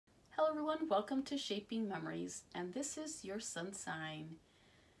everyone, welcome to Shaping Memories, and this is your sun sign.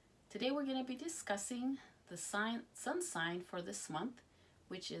 Today we're going to be discussing the sun sign for this month,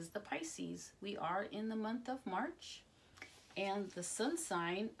 which is the Pisces. We are in the month of March, and the sun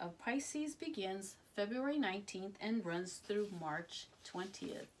sign of Pisces begins February 19th and runs through March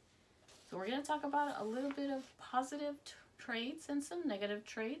 20th. So we're going to talk about a little bit of positive traits and some negative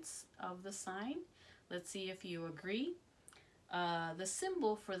traits of the sign. Let's see if you agree. The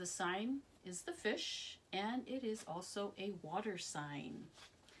symbol for the sign is the fish, and it is also a water sign.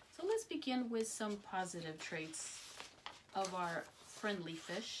 So let's begin with some positive traits of our friendly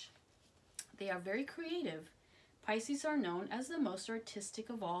fish. They are very creative. Pisces are known as the most artistic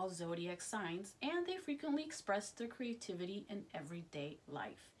of all zodiac signs, and they frequently express their creativity in everyday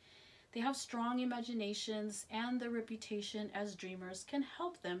life. They have strong imaginations, and their reputation as dreamers can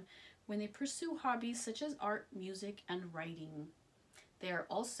help them when they pursue hobbies such as art, music, and writing. They are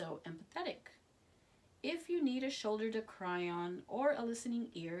also empathetic. If you need a shoulder to cry on or a listening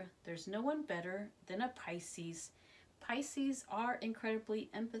ear, there's no one better than a Pisces. Pisces are incredibly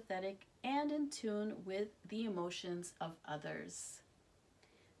empathetic and in tune with the emotions of others.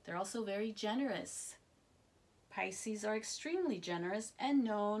 They're also very generous. Pisces are extremely generous and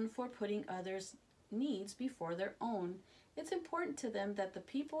known for putting others' needs before their own. It's important to them that the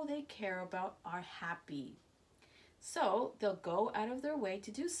people they care about are happy. So they'll go out of their way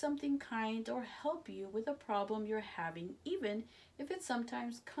to do something kind or help you with a problem you're having, even if it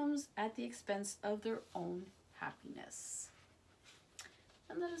sometimes comes at the expense of their own happiness.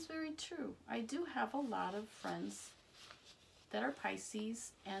 And that is very true. I do have a lot of friends that are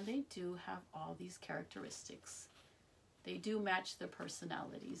Pisces, and they do have all these characteristics. They do match their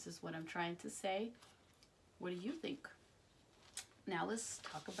personalities, is what I'm trying to say. What do you think? Now let's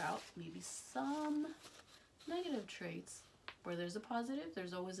talk about maybe some negative traits. Where there's a positive,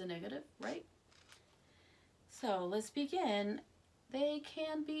 there's always a negative, right? So let's begin. They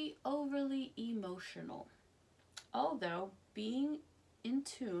can be overly emotional. Although being in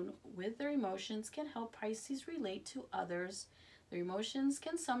tune with their emotions can help Pisces relate to others, their emotions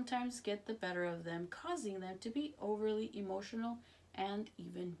can sometimes get the better of them, causing them to be overly emotional and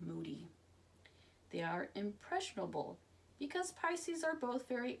even moody. They are impressionable. Because Pisces are both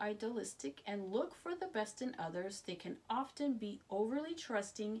very idealistic and look for the best in others, they can often be overly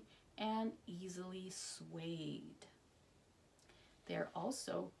trusting and easily swayed. They're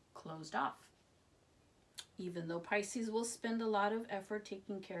also closed off. Even though Pisces will spend a lot of effort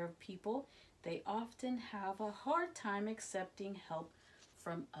taking care of people, they often have a hard time accepting help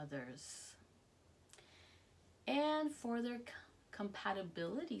from others. And for their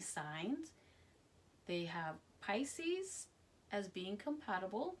compatibility signs, they have Pisces as being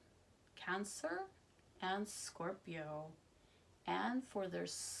compatible, Cancer, and Scorpio. And for their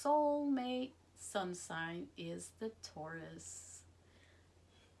soulmate sun sign is the Taurus.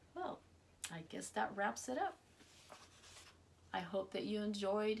 Well, I guess that wraps it up. I hope that you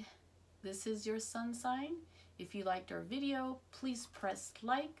enjoyed This Is Your Sun Sign. If you liked our video, please press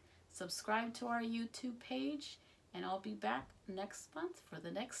like, subscribe to our YouTube page, and I'll be back next month for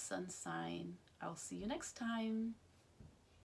the next sun sign. I'll see you next time.